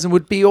 400,000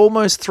 would be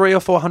almost 300,000 or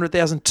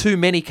 400,000 too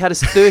many.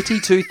 Catters,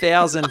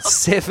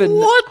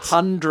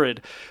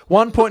 32,700.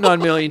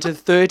 1.9 million to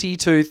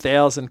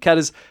 32,000.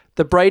 Catters,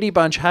 the Brady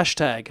Bunch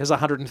hashtag has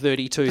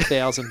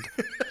 132,000.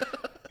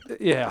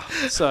 Yeah,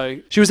 so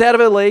she was out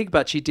of her league,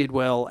 but she did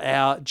well.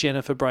 Our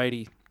Jennifer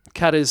Brady.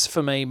 Catters,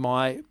 for me,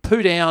 my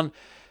poo down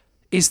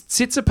is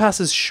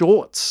Tsitsipas's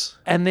shorts.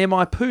 And they're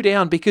my poo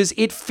down because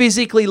it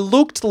physically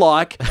looked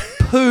like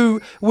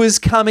poo was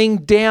coming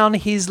down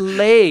his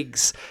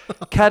legs.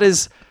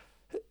 Catters,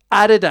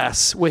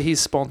 Adidas were his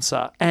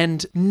sponsor,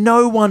 and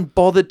no one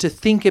bothered to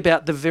think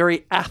about the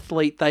very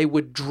athlete they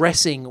were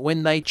dressing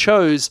when they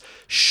chose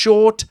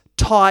short,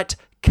 tight,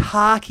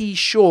 khaki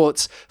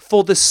shorts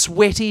for the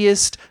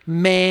sweatiest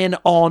man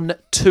on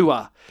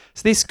tour.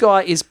 So this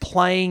guy is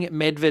playing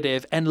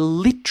Medvedev and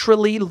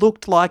literally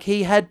looked like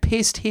he had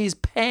pissed his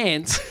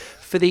pants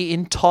for the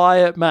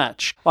entire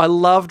match. I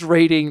loved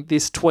reading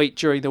this tweet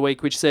during the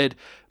week which said,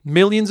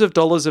 millions of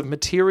dollars of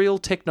material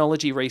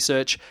technology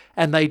research,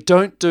 and they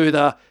don't do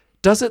the,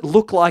 does it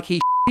look like he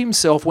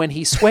himself when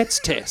he sweats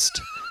test?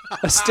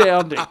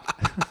 Astounding.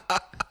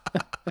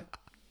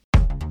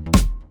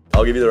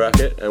 I'll give you the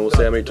racket, and we'll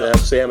see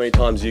how many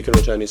times you can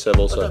return your serve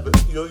also.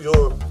 But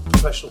you're a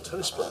professional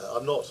tennis player.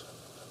 I'm not.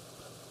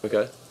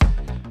 Okay.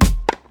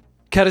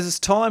 Catters, it's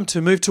time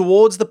to move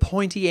towards the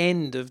pointy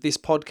end of this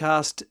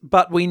podcast,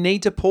 but we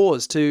need to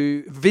pause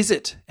to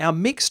visit our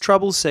Mixed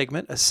Troubles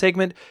segment, a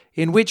segment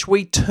in which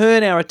we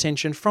turn our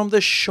attention from the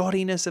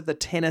shoddiness of the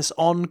tennis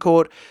on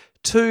court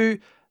to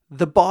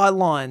the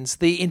bylines,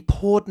 the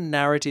important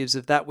narratives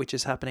of that which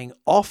is happening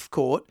off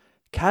court.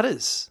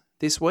 Catters,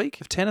 this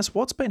week of tennis,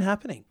 what's been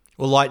happening?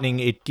 Well,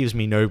 Lightning, it gives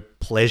me no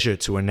pleasure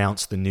to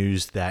announce the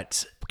news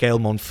that Gael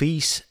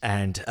Monfils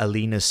and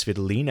Alina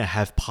Svitolina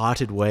have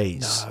parted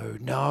ways.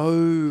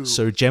 No.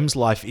 So Gem's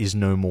life is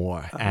no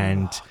more.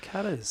 And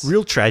Catters.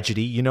 Real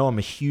tragedy. You know, I'm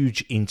a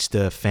huge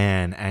Insta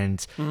fan,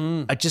 and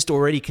I just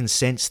already can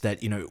sense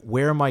that,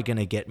 where am I going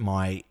to get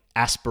my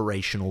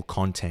aspirational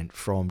content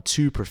from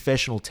two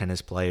professional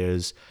tennis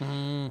players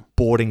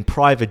boarding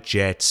private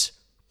jets,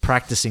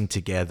 practicing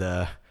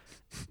together,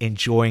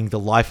 enjoying the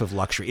life of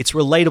luxury. It's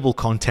relatable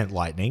content,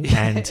 Lightning,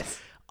 and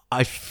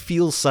I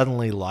feel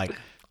suddenly like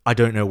I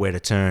don't know where to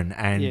turn,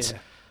 and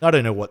I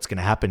don't know what's going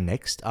to happen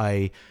next.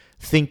 I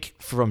think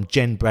from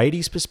Jen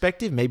Brady's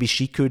perspective, maybe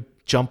she could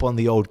jump on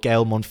the old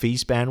Gael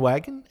Monfils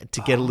bandwagon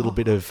to get a little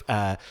bit of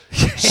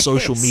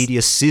social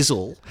media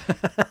sizzle,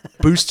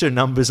 boost her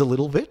numbers a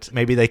little bit.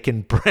 Maybe they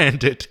can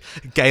brand it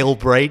Gael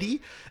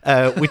Brady,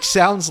 which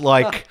sounds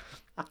like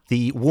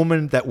the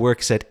woman that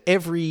works at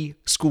every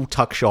school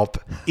tuck shop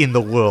in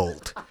the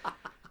world.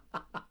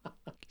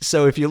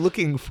 So if you're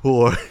looking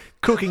for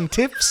cooking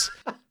tips,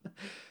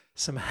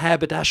 some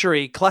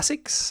haberdashery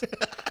classics.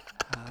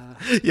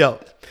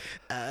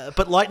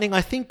 But Lightning,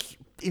 I think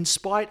in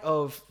spite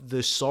of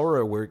the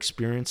sorrow we're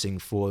experiencing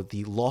for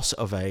the loss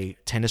of a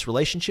tennis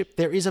relationship,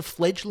 there is a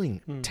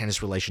fledgling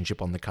tennis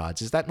relationship on the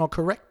cards. Is that not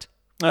correct?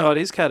 Oh, it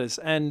is, Catters.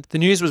 And the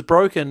news was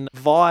broken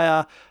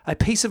via a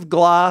piece of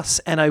glass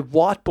and a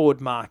whiteboard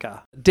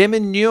marker.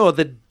 Demenure,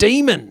 the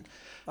demon,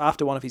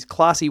 after one of his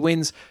classy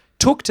wins,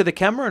 took to the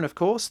camera. And of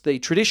course, the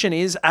tradition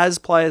is, as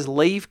players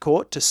leave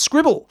court, to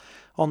scribble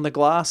on the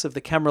glass of the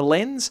camera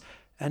lens.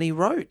 And he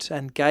wrote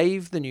and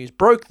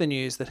broke the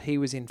news that he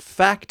was in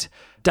fact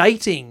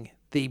dating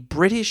the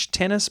British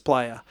tennis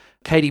player,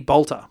 Katie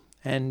Bolter.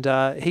 And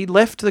he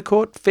left the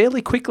court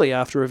fairly quickly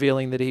after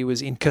revealing that he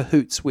was in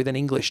cahoots with an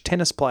English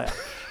tennis player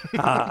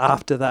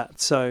after that.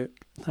 So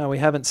we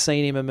haven't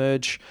seen him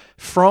emerge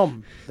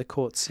from the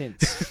court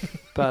since.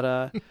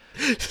 But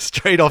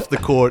straight off the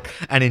court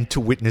and into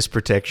witness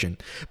protection.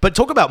 But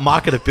talk about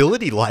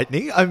marketability,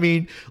 Lightning. I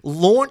mean,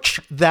 launch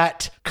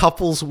that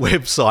couple's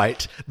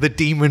website, The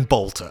Demon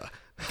Bolter,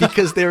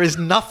 because there is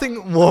nothing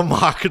more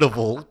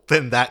marketable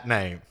than that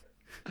name.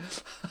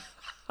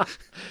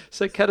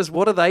 So, Catters,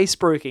 what are they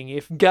spruiking?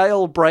 If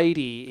Gael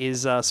Brady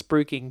is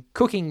spruiking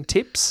cooking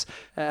tips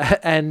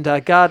and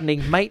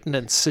gardening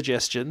maintenance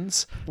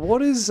suggestions,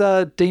 what is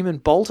Demon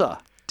Bolter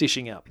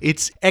dishing up?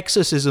 It's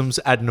exorcisms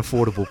at an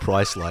affordable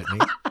price,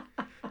 Lightning.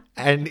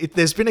 And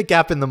there's been a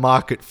gap in the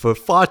market for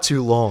far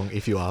too long,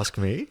 if you ask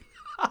me.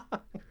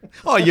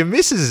 Oh, your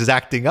missus is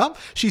acting up.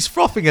 She's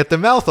frothing at the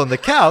mouth on the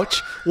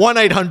couch.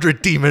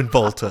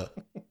 1-800-DEMON-BOLTER.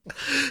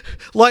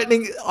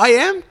 Lightning, I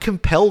am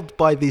compelled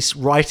by this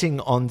writing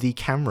on the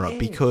camera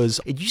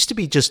because it used to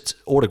be just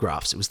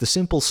autographs. It was the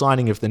simple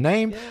signing of the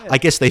name. I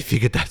guess they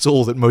figured that's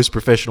all that most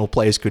professional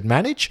players could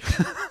manage.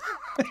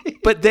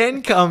 But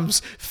then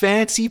comes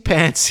fancy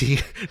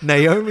pantsy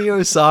Naomi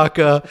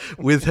Osaka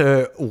with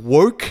her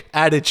woke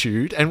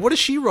attitude. And what is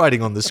she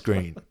writing on the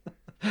screen?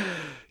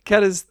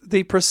 Kat, is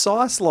the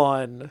precise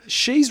line.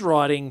 She's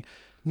writing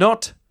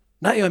not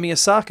Naomi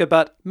Osaka,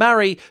 but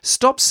Murray,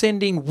 stop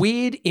sending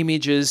weird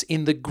images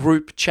in the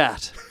group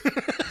chat.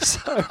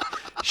 So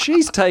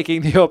she's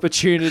taking the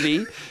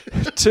opportunity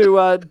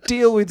to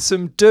deal with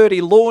some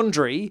dirty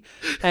laundry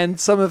and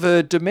some of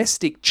her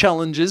domestic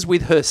challenges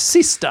with her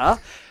sister.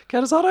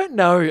 Because I don't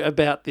know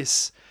about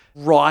this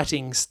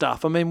writing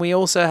stuff. I mean, we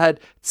also had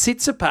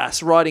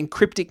Tsitsipas writing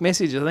cryptic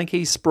messages. I think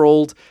he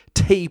sprawled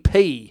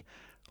TP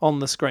on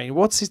the screen.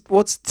 What's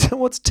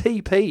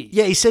TP?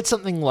 Yeah, he said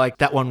something like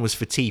that one was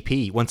for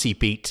TP once he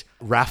beat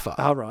Rafa.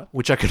 Oh, right.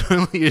 Which I can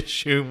only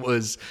assume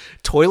was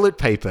toilet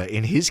paper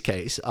in his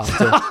case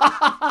after...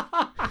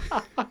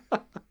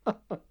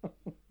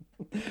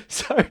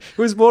 So it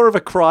was more of a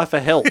cry for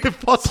help.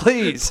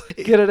 Please,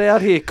 get it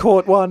out here.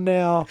 Court one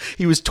now.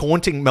 He was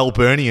taunting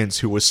Melburnians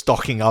who were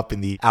stocking up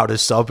in the outer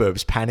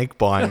suburbs, panic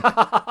buying.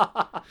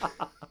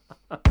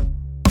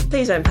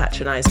 Please don't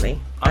patronise me.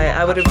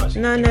 I would have.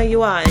 No,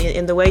 you are.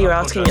 In the way you're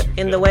asking.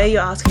 In the way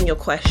you're asking your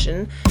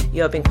question,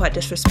 you are being quite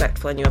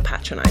disrespectful and you are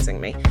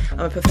patronising me.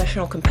 I'm a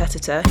professional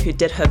competitor who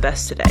did her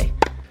best today.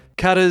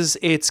 Cutters,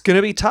 it's going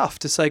to be tough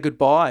to say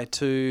goodbye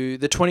to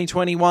the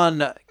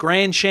 2021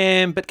 Grand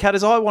Slam. But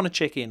Cutters, I want to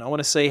check in. I want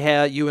to see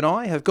how you and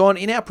I have gone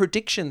in our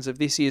predictions of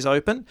this year's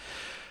Open.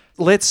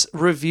 Let's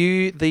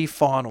review the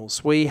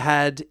finals. We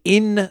had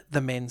in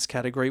the men's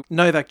category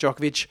Novak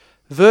Djokovic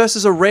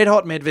versus a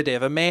red-hot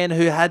Medvedev, a man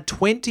who had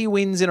 20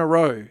 wins in a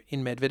row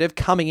in Medvedev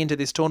coming into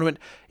this tournament.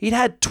 He'd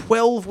had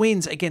 12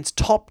 wins against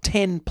top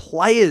 10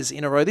 players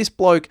in a row. This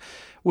bloke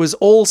was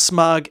all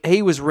smug.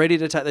 He was ready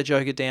to take the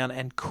Joker down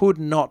and could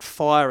not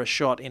fire a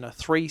shot in a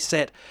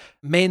 3-set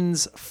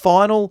men's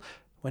final.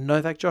 when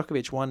Novak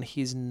Djokovic won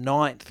his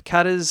 9th.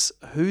 Catters,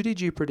 who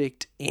did you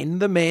predict in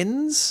the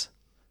men's?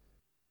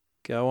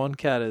 Go on,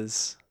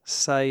 Catters.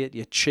 Say it,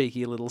 you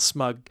cheeky little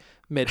smug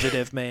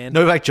Medvedev man.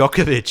 Novak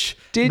Djokovic.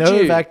 Did you?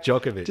 Novak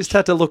Djokovic. Just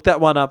had to look that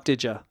one up,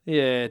 did you?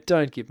 Yeah,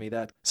 don't give me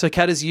that. So,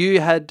 Catters, you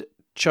had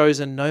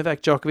chosen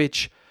Novak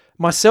Djokovic.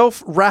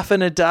 Myself, Rafa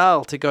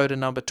Nadal to go to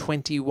number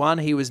 21.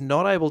 He was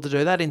not able to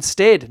do that.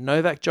 Instead,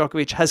 Novak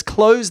Djokovic has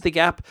closed the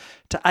gap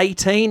to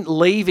 18,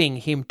 leaving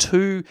him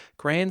 2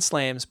 Grand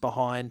Slams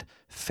behind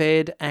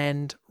Fed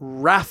and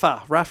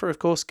Rafa. Rafa, of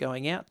course,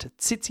 going out to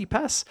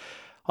Tsitsipas.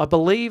 I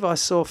believe I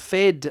saw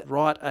Fed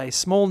write a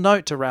small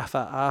note to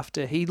Rafa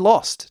after he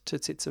lost to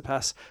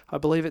Tsitsipas. I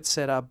believe it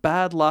said,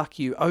 bad luck,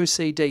 you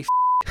OCD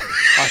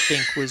I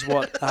think was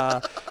what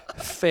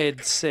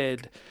Fed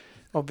said.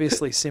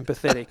 Obviously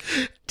sympathetic.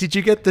 Did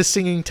you get the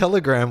singing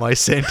telegram I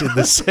sent in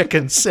the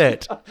second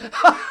set?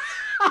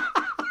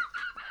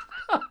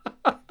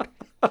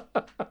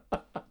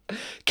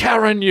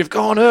 Karen, you've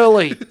gone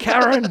early.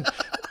 Karen.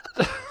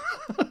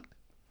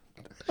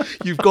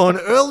 You've gone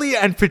early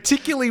and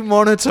particularly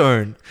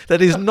monotone.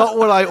 That is not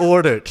what I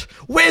ordered.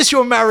 Where's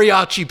your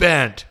mariachi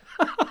band?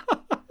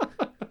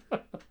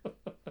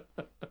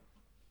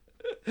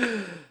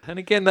 And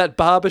again, that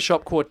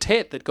barbershop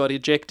quartet that got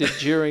ejected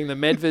during the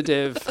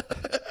Medvedev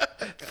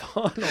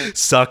final.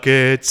 Suck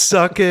it,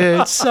 suck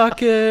it,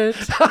 suck it.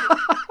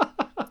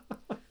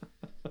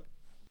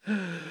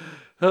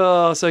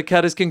 Oh, so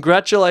Catters,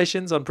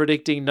 congratulations on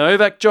predicting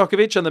Novak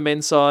Djokovic on the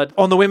men's side.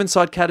 On the women's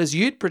side, Catters,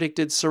 you'd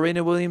predicted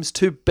Serena Williams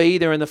to be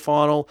there in the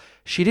final.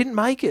 She didn't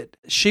make it.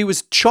 She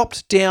was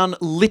chopped down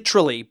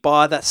literally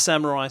by that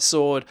samurai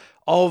sword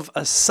of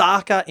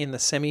Osaka in the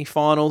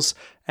semi-finals,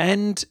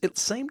 and it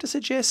seemed to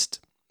suggest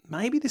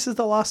maybe this is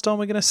the last time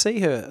we're going to see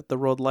her at the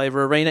Rod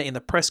Laver Arena. In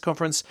the press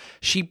conference,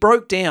 she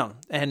broke down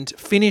and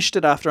finished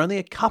it after only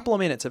a couple of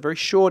minutes, a very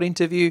short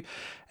interview,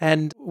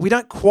 and we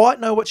don't quite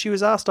know what she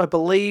was asked. I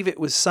believe it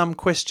was some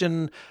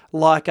question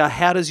like,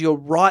 how does your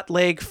right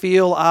leg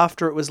feel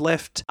after it was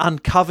left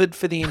uncovered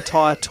for the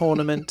entire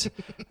tournament?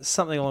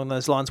 Something along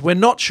those lines. We're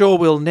not sure,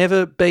 we'll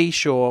never be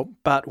sure,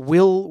 but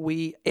will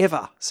we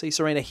ever see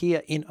Serena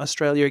here in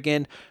Australia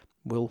again?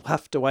 We'll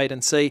have to wait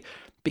and see.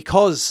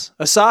 Because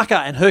Osaka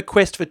and her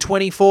quest for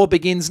 24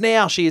 begins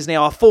now. She is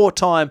now a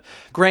 4-time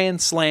Grand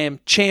Slam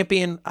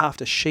champion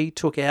after she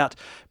took out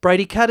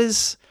Brady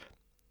Cutters.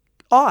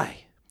 I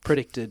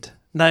predicted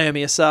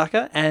Naomi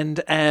Osaka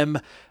and am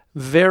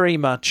very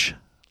much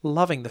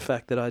loving the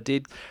fact that I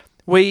did.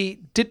 We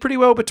did pretty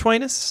well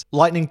between us.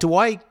 Lightning, do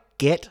I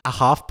get a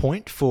half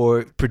point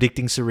for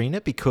predicting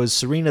Serena? Because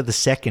Serena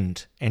II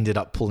ended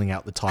up pulling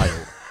out the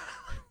title.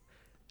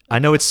 I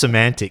know it's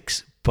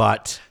semantics,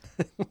 but...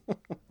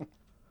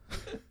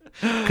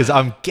 Because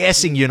I'm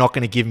guessing you're not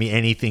going to give me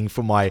anything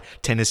for my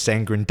Tennis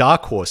Sangren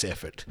dark horse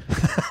effort.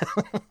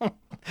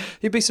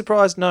 You'd be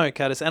surprised, no,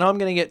 Catters. And I'm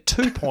going to get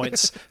 2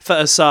 points for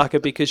Osaka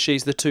because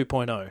she's the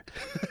 2.0.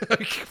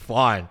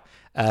 Fine.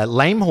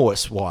 Lame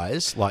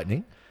horse-wise,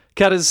 Lightning.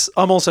 Catters,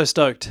 I'm also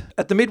stoked.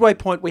 At the midway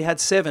point, we had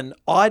 7.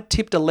 I'd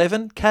tipped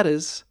 11.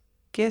 Catters,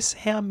 guess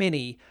how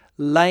many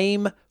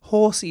lame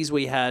horsies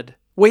we had?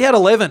 We had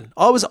 11.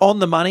 I was on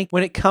the money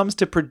when it comes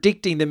to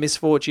predicting the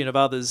misfortune of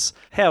others.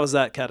 How was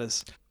that,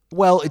 Catters?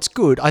 Well, it's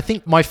good. I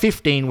think my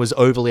 15 was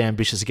overly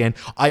ambitious again.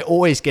 I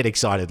always get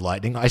excited,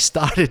 Lightning. I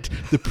started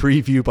the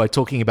preview by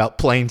talking about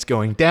planes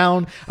going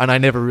down, and I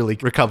never really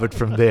recovered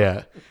from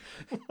there.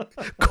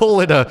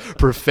 Call it a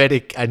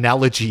prophetic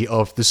analogy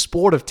of the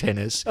sport of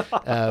tennis,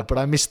 but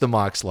I missed the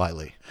mark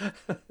slightly.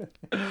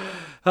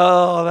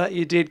 Oh, that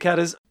you did,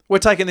 Catters. We're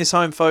taking this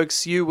home,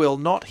 folks. You will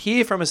not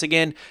hear from us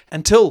again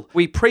until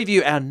we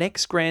preview our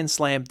next Grand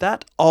Slam,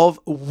 that of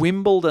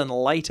Wimbledon,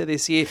 later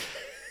this year.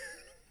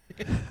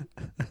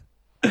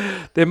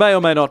 There may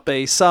or may not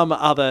be some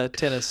other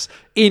tennis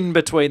in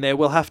between there.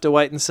 We'll have to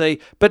wait and see.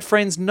 But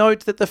friends,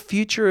 note that the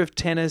future of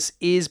tennis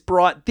is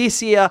bright.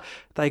 This year,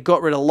 they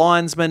got rid of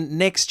linesmen.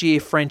 Next year,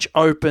 French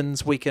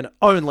Opens. We can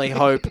only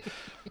hope.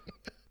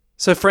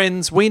 So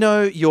friends, we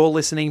know you're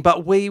listening,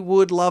 but we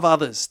would love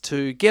others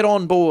to get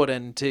on board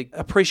and to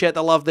appreciate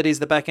the love that is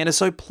the Backhander.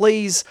 So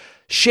please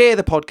share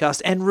the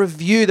podcast and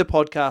review the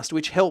podcast,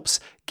 which helps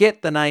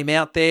get the name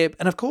out there.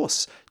 And of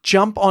course,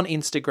 jump on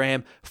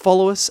Instagram,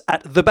 follow us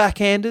at The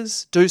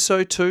Backhanders, do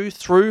so too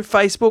through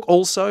Facebook,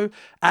 also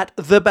at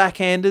The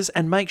Backhanders,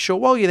 and make sure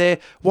while you're there,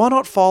 why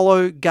not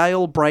follow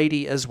Gail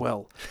Brady as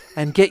well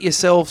and get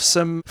yourself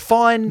some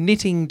fine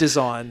knitting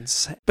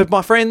designs. But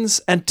my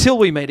friends, until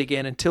we meet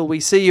again, until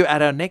we see you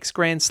at our next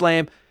Grand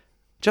Slam,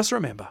 just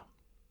remember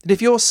that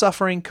if you're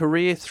suffering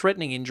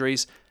career-threatening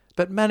injuries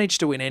but manage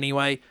to win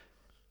anyway,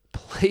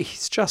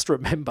 please just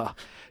remember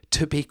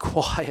to be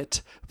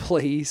quiet,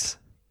 please.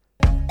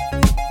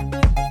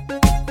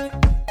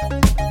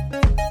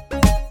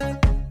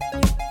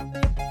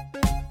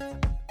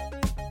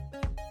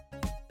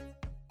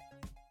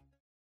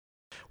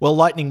 Well,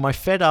 Lightning, my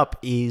fed up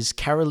is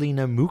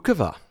Karolina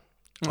Mukova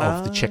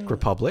of the Czech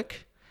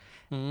Republic.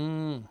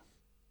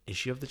 Is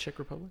she of the Czech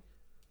Republic?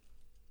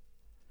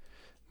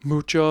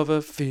 Mooch of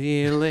a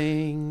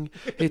feeling.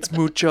 It's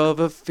mooch of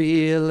a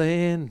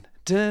feeling.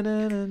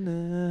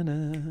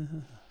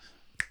 Da-na-na-na-na.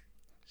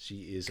 She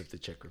is of the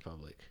Czech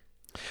Republic.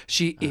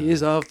 She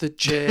is of the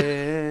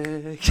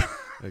Czech.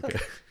 Okay.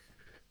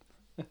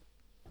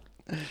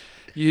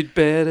 You'd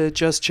better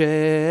just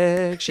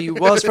check. She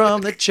was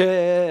from the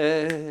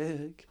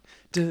Czech.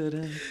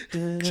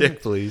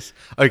 Check, please.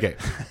 Okay.